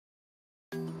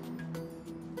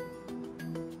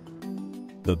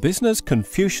The Business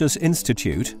Confucius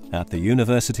Institute at the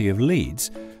University of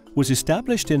Leeds was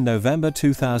established in November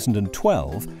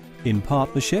 2012 in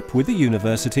partnership with the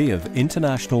University of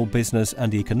International Business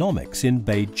and Economics in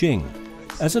Beijing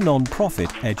as a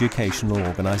non-profit educational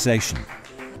organisation.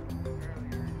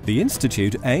 The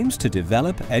institute aims to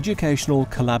develop educational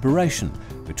collaboration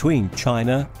between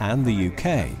China and the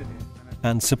UK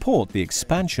and support the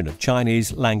expansion of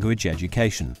Chinese language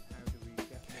education.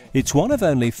 It's one of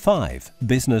only 5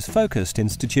 business-focused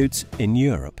institutes in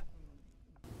Europe.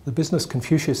 The Business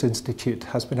Confucius Institute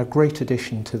has been a great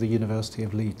addition to the University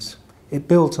of Leeds. It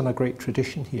builds on a great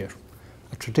tradition here,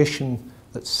 a tradition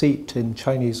that's seeped in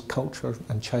Chinese culture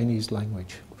and Chinese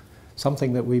language,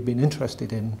 something that we've been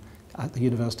interested in at the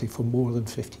university for more than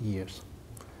 50 years.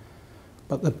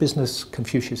 But the Business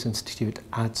Confucius Institute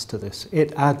adds to this.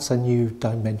 It adds a new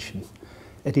dimension.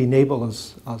 It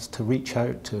enables us to reach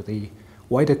out to the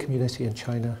wider community in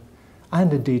China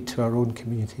and indeed to our own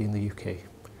community in the UK.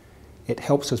 It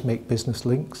helps us make business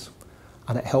links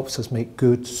and it helps us make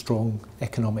good, strong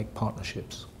economic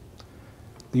partnerships.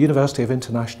 The University of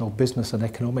International Business and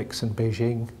Economics in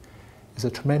Beijing is a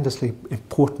tremendously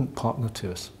important partner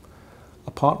to us,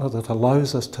 a partner that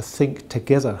allows us to think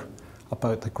together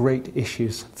about the great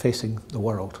issues facing the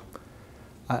world,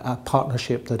 a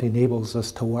partnership that enables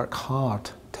us to work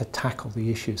hard to tackle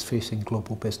the issues facing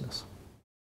global business.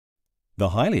 The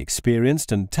highly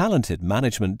experienced and talented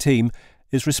management team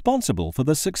is responsible for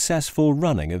the successful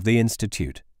running of the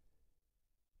Institute.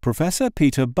 Professor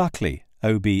Peter Buckley,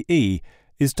 OBE,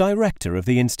 is director of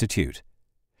the Institute.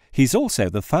 He's also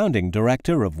the founding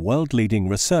director of world-leading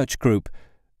research group,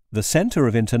 the Centre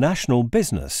of International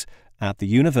Business at the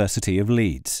University of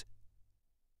Leeds.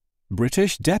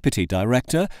 British Deputy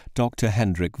Director Dr.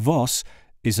 Hendrik Vos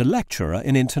is a lecturer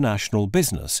in international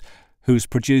business who's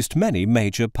produced many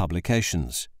major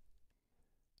publications.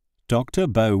 Dr.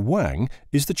 Bo Wang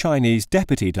is the Chinese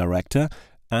Deputy Director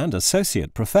and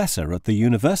Associate Professor at the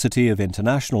University of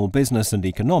International Business and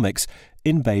Economics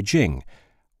in Beijing,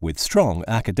 with strong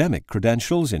academic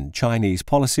credentials in Chinese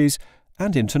policies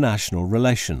and international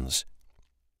relations.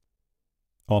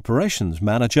 Operations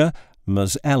Manager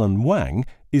Ms. Ellen Wang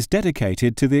is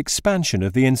dedicated to the expansion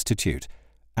of the Institute,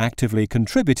 actively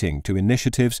contributing to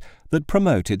initiatives that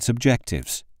promote its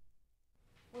objectives.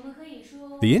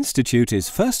 The Institute is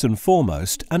first and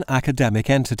foremost an academic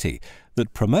entity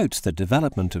that promotes the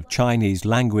development of Chinese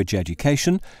language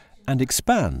education and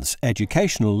expands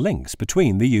educational links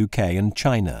between the UK and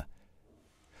China.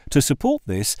 To support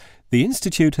this, the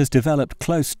Institute has developed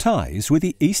close ties with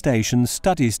the East Asian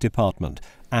Studies Department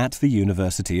at the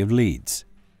University of Leeds.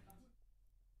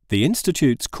 The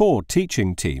Institute's core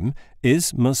teaching team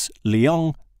is Ms.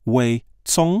 Liang Wei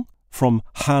Cong from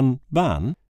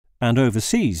Hanban and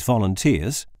overseas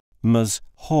volunteers Ms.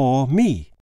 Ho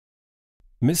Mi,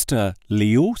 Mr.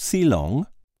 Liu Silong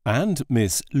and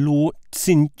Ms. Luo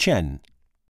Xinchen.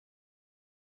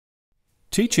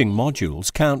 Teaching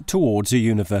modules count towards a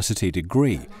university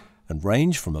degree and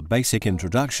range from a basic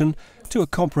introduction to a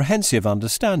comprehensive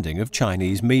understanding of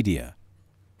Chinese media.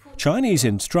 Chinese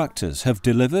instructors have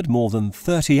delivered more than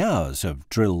 30 hours of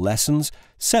drill lessons,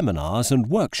 seminars and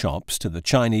workshops to the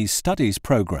Chinese Studies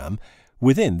program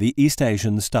within the East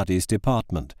Asian Studies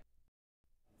Department.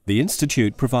 The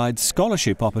Institute provides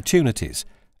scholarship opportunities,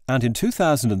 and in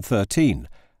 2013,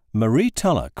 Marie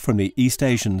Tulloch from the East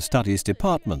Asian Studies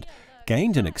Department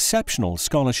gained an exceptional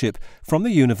scholarship from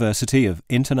the University of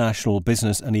International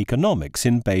Business and Economics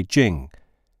in Beijing.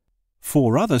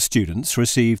 4 other students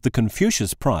received the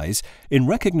Confucius Prize in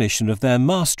recognition of their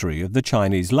mastery of the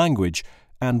Chinese language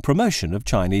and promotion of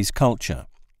Chinese culture.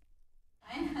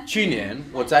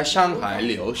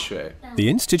 The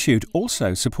Institute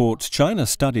also supports China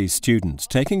Studies students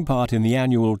taking part in the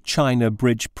annual China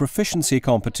Bridge Proficiency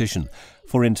Competition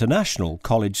for international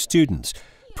college students,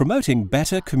 promoting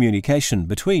better communication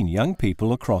between young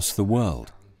people across the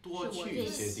world.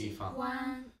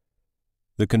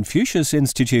 The Confucius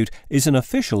Institute is an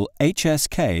official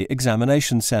HSK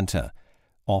examination centre,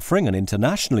 offering an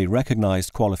internationally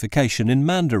recognized qualification in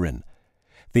Mandarin.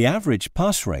 The average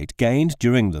pass rate gained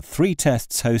during the 3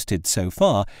 tests hosted so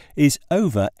far is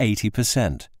over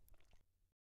 80%.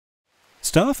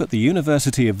 Staff at the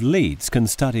University of Leeds can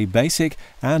study basic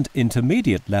and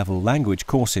intermediate level language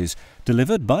courses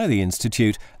delivered by the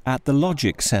Institute at the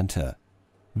Logic Centre.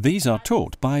 These are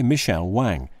taught by Michelle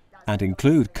Wang and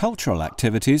include cultural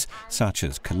activities such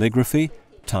as calligraphy,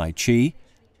 Tai Chi,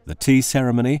 the tea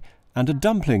ceremony and a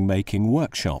dumpling making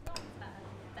workshop.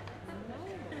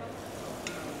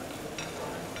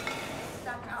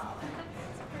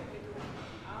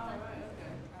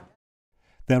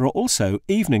 There are also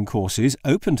evening courses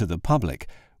open to the public,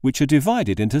 which are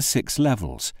divided into 6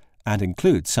 levels and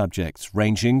include subjects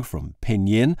ranging from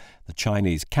pinyin, the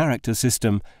Chinese character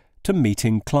system, to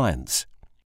meeting clients.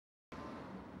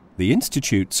 The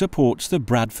Institute supports the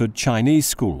Bradford Chinese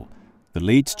School, the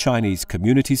Leeds Chinese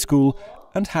Community School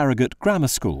and Harrogate Grammar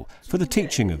School for the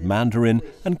teaching of Mandarin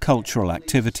and cultural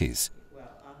activities.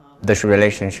 The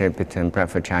relationship between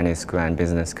Bradford Chinese School and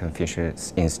Business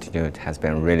Confucius Institute has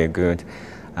been really good.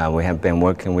 We have been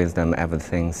working with them ever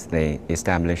since they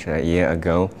established a year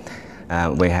ago.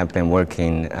 We have been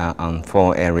working on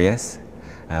 4 areas.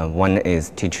 One is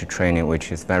teacher training,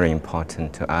 which is very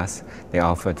important to us. They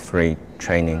offered free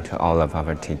training to all of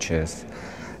our teachers.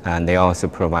 And they also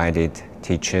provided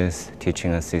teachers,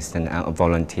 teaching assistants, and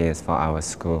volunteers for our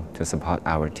school to support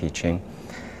our teaching.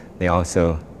 They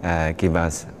also give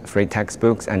us free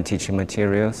textbooks and teaching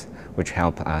materials, which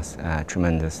help us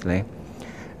tremendously.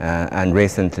 And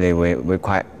recently, we're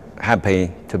quite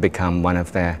happy to become one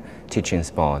of their teaching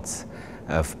spots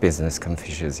of Business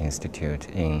Confucius Institute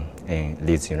in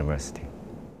Leeds University.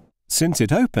 Since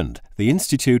it opened, the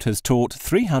Institute has taught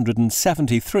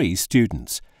 373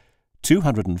 students,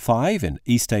 205 in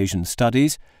East Asian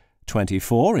Studies,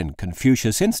 24 in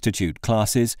Confucius Institute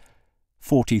classes,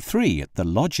 43 at the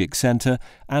Logic Centre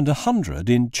and 100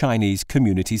 in Chinese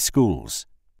community schools.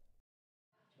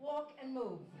 Walk and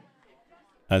move.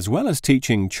 As well as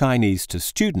teaching Chinese to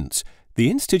students,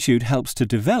 the Institute helps to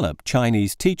develop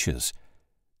Chinese teachers.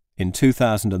 In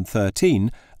 2013,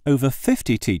 over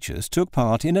 50 teachers took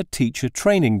part in a teacher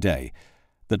training day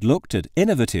that looked at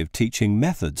innovative teaching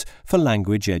methods for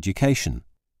language education.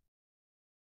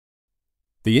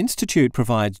 The Institute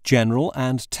provides general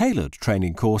and tailored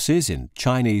training courses in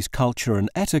Chinese culture and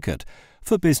etiquette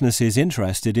for businesses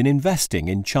interested in investing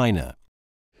in China.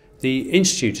 The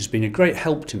Institute has been a great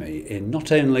help to me in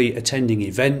not only attending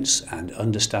events and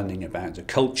understanding about the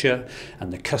culture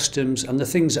and the customs and the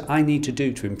things that I need to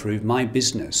do to improve my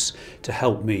business to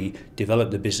help me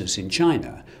develop the business in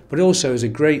China, but also as a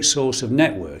great source of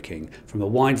networking from a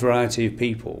wide variety of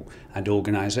people and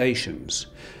organisations.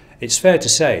 It's fair to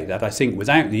say that I think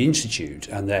without the Institute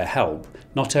and their help,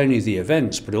 not only the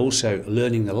events but also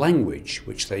learning the language,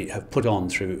 which they have put on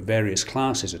through various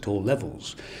classes at all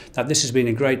levels, that this has been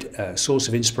a great source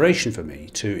of inspiration for me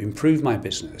to improve my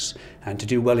business and to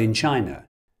do well in China.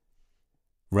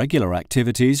 Regular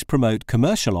activities promote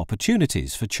commercial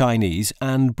opportunities for Chinese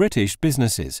and British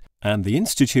businesses, and the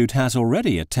Institute has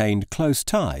already attained close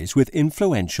ties with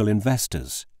influential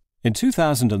investors. In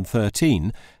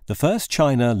 2013, the first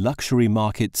China Luxury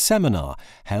Market Seminar,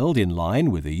 held in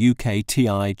line with the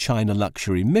UKTI China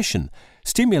Luxury Mission,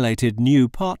 stimulated new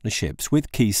partnerships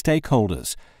with key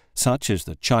stakeholders, such as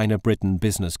the China-Britain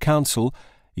Business Council,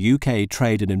 UK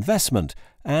Trade and Investment,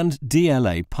 and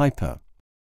DLA Piper.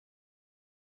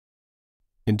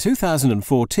 In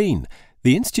 2014,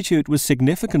 the Institute was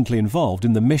significantly involved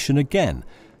in the mission again,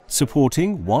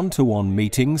 supporting one-to-one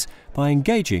meetings by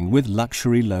engaging with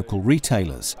luxury local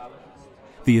retailers.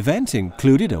 The event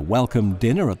included a welcome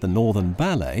dinner at the Northern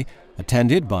Ballet,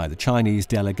 attended by the Chinese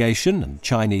delegation and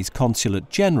Chinese Consulate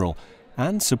General,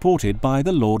 and supported by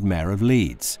the Lord Mayor of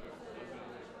Leeds.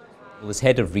 As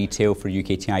head of retail for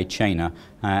UKTI China,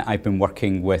 I've been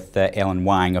working with Ellen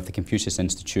Wang of the Confucius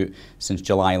Institute since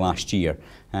July last year.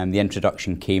 The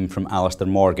introduction came from Alistair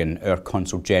Morgan, our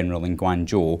Consul General in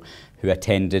Guangzhou, who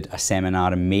attended a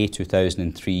seminar in May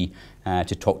 2003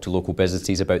 to talk to local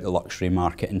businesses about the luxury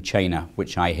market in China,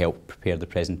 which I helped prepare the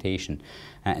presentation.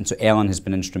 And so Ellen has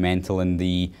been instrumental in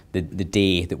the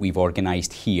day that we've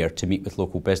organised here to meet with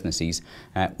local businesses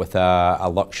with a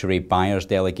luxury buyers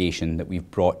delegation that we've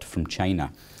brought from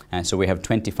China. So we have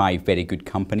 25 very good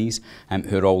companies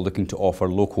who are all looking to offer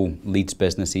local Leeds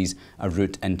businesses a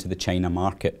route into the China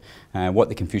market. What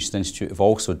the Confucius Institute have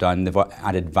also done, they've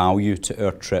added value to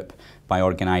our trip by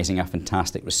organising a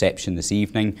fantastic reception this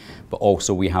evening, but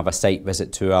also we have a site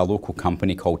visit to a local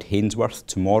company called Hainsworth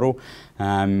tomorrow,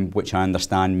 which I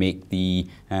understand make the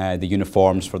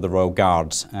uniforms for the Royal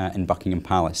Guards in Buckingham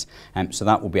Palace. So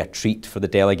that will be a treat for the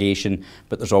delegation,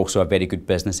 but there's also a very good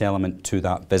business element to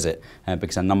that visit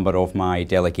because a number of my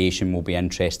delegation will be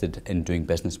interested in doing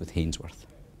business with Hainsworth.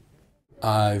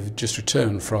 I've just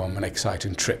returned from an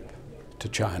exciting trip to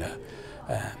China.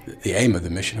 The aim of the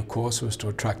mission, of course, was to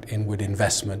attract inward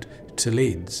investment to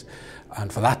Leeds.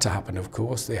 And for that to happen, of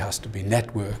course, there has to be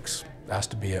networks There has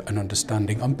to be an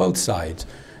understanding on both sides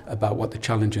about what the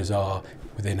challenges are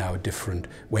within our different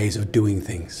ways of doing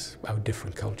things, our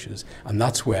different cultures. And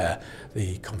that's where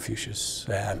the Confucius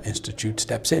Institute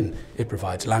steps in. It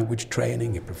provides language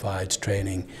training, it provides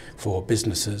training for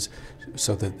businesses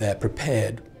so that they're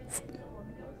prepared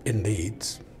in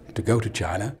Leeds to go to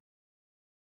China.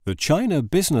 The China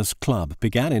Business Club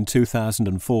began in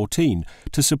 2014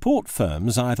 to support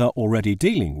firms either already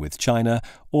dealing with China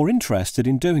or interested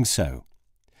in doing so.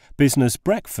 Business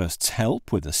breakfasts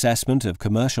help with assessment of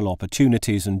commercial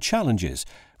opportunities and challenges,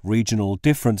 regional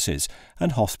differences,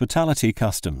 and hospitality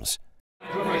customs.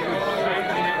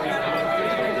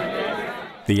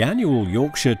 The annual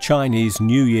Yorkshire Chinese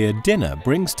New Year dinner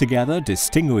brings together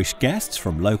distinguished guests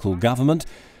from local government,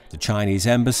 the Chinese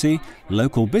Embassy,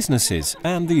 local businesses,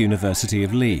 and the University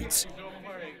of Leeds.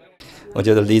 我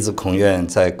觉得利兹孔院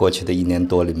在过去的1年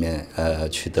多里面，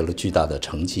取得了巨大的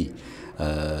成绩，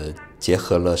结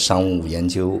合了商务研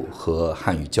究和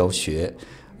汉语教学，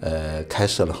开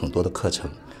设了很多的课程。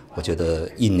我觉得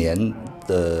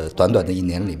短短的1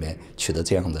年里面取得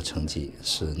这样的成绩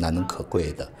是难能可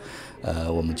贵的。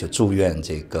我们就祝愿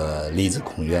这个利兹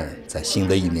孔院在新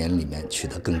的1年里面取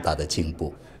得更大的进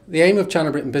步。 The aim of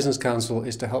China-Britain Business Council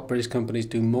is to help British companies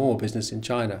do more business in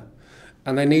China,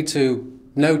 and they need to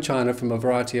know China from a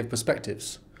variety of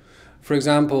perspectives. For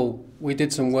example, we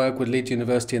did some work with Leeds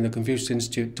University and the Confucius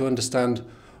Institute to understand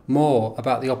more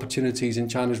about the opportunities in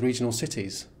China's regional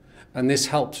cities, and this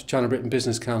helped China-Britain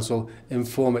Business Council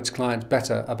inform its clients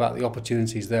better about the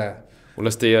opportunities there. Well,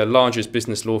 as the largest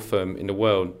business law firm in the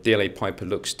world, DLA Piper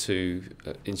looks to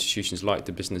institutions like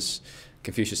the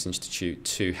Confucius Institute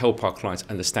to help our clients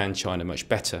understand China much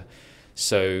better.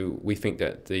 So we think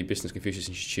that the Business Confucius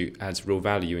Institute adds real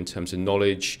value in terms of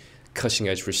knowledge,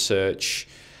 cutting-edge research,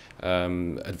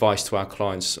 advice to our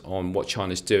clients on what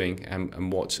China's doing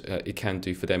and what it can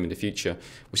do for them in the future,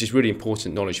 which is really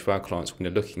important knowledge for our clients when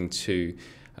they're looking to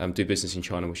do business in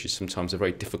China, which is sometimes a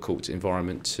very difficult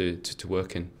environment to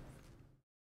work in.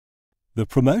 The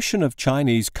promotion of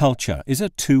Chinese culture is a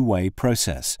two-way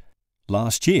process.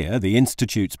 Last year, the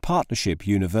Institute's partnership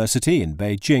university in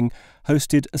Beijing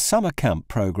hosted a summer camp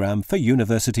program for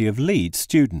University of Leeds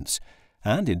students,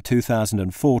 and in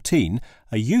 2014,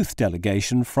 a youth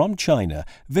delegation from China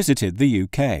visited the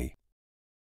UK.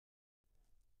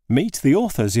 Meet the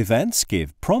Authors events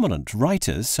give prominent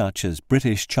writers such as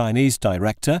British Chinese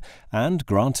director and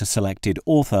Granta-selected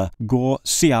author Guo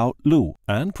Xiaolu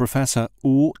and Professor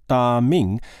Wu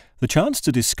Da-Ming the chance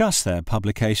to discuss their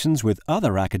publications with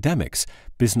other academics,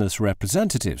 business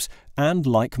representatives, and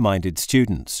like-minded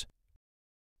students.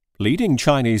 Leading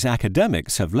Chinese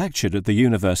academics have lectured at the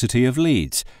University of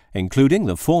Leeds, including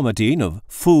the former dean of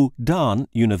Fudan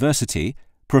University,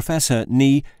 Professor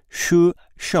Ni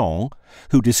Shuxiong,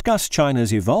 who discussed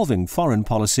China's evolving foreign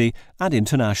policy and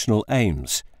international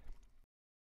aims.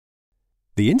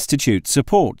 The Institute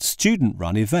supports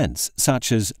student-run events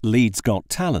such as Leeds Got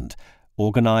Talent,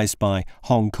 organised by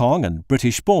Hong Kong and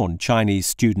British-born Chinese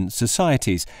student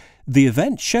societies. The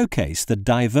event showcased the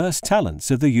diverse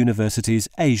talents of the university's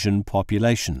Asian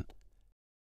population.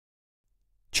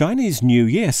 Chinese New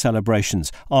Year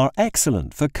celebrations are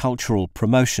excellent for cultural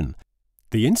promotion.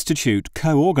 The Institute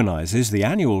co-organises the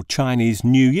annual Chinese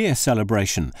New Year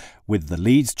celebration with the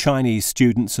Leeds Chinese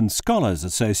Students and Scholars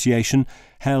Association,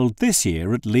 held this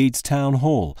year at Leeds Town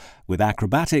Hall, with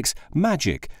acrobatics,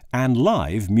 magic and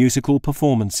live musical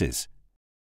performances.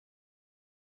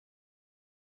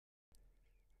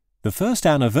 The first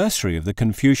anniversary of the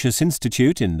Confucius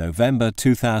Institute in November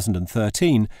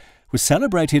 2013 was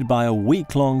celebrated by a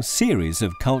week-long series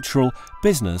of cultural,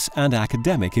 business and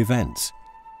academic events.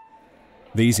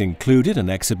 These included an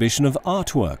exhibition of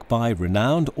artwork by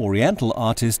renowned Oriental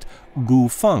artist Gu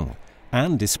Feng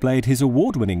and displayed his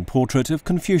award-winning portrait of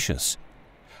Confucius.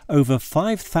 Over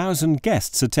 5,000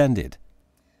 guests attended.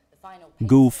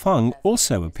 Gu Feng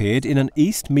also appeared in an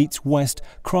East meets West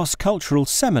cross-cultural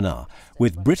seminar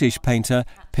with British painter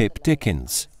Pip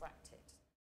Dickens.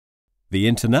 The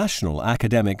International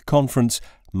Academic Conference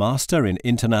Master in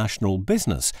International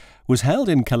Business was held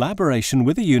in collaboration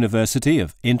with the University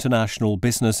of International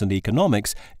Business and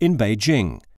Economics in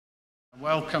Beijing.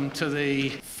 Welcome to the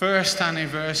first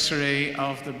anniversary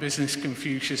of the Business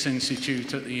Confucius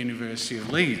Institute at the University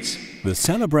of Leeds. The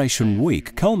celebration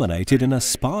week culminated in a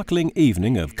sparkling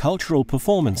evening of cultural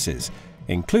performances,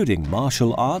 including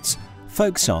martial arts,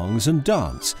 folk songs and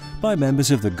dance by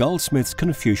members of the Goldsmiths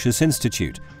Confucius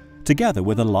Institute, together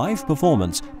with a live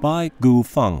performance by Gu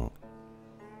Feng.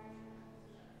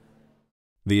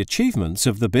 The achievements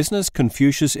of the Business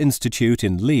Confucius Institute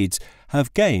in Leeds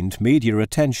have gained media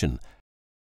attention.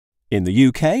 In the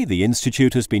UK, the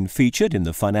Institute has been featured in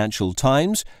the Financial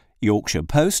Times, Yorkshire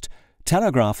Post,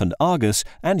 Telegraph and Argus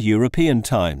and European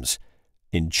Times.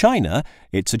 In China,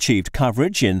 it's achieved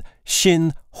coverage in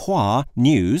Xinhua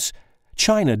News,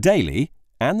 China Daily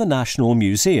and the National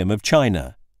Museum of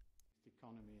China.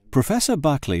 Professor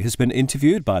Buckley has been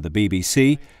interviewed by the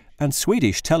BBC and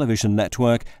Swedish television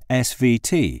network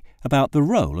SVT about the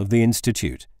role of the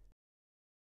Institute.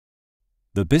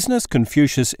 The Business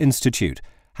Confucius Institute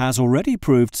has already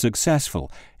proved successful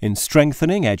in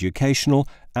strengthening educational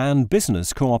and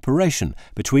business cooperation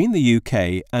between the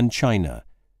UK and China.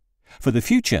 For the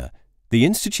future, the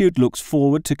Institute looks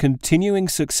forward to continuing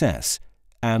success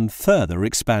and further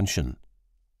expansion.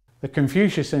 The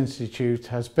Confucius Institute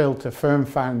has built a firm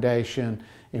foundation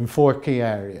in 4 key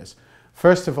areas.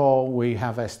 First of all, we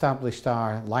have established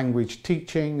our language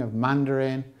teaching of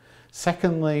Mandarin.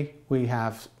 Secondly, we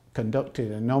have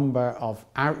conducted a number of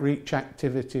outreach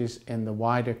activities in the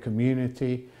wider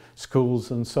community,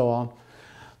 schools and so on.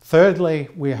 Thirdly,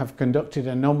 we have conducted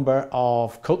a number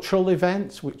of cultural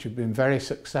events which have been very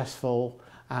successful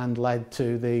and led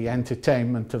to the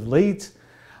entertainment of Leeds.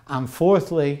 And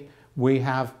fourthly, we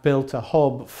have built a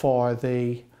hub for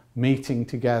the meeting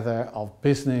together of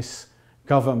business,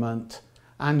 government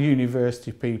and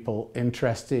university people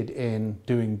interested in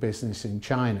doing business in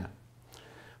China.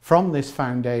 From this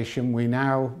foundation, we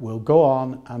now will go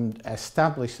on and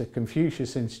establish the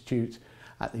Confucius Institute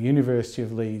at the University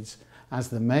of Leeds as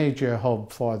the major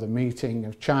hub for the meeting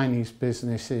of Chinese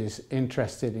businesses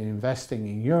interested in investing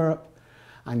in Europe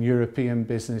and European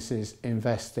businesses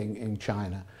investing in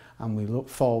China. And we look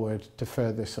forward to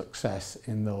further success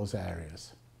in those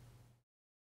areas.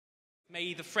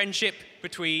 May the friendship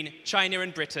between China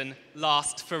and Britain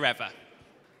last forever.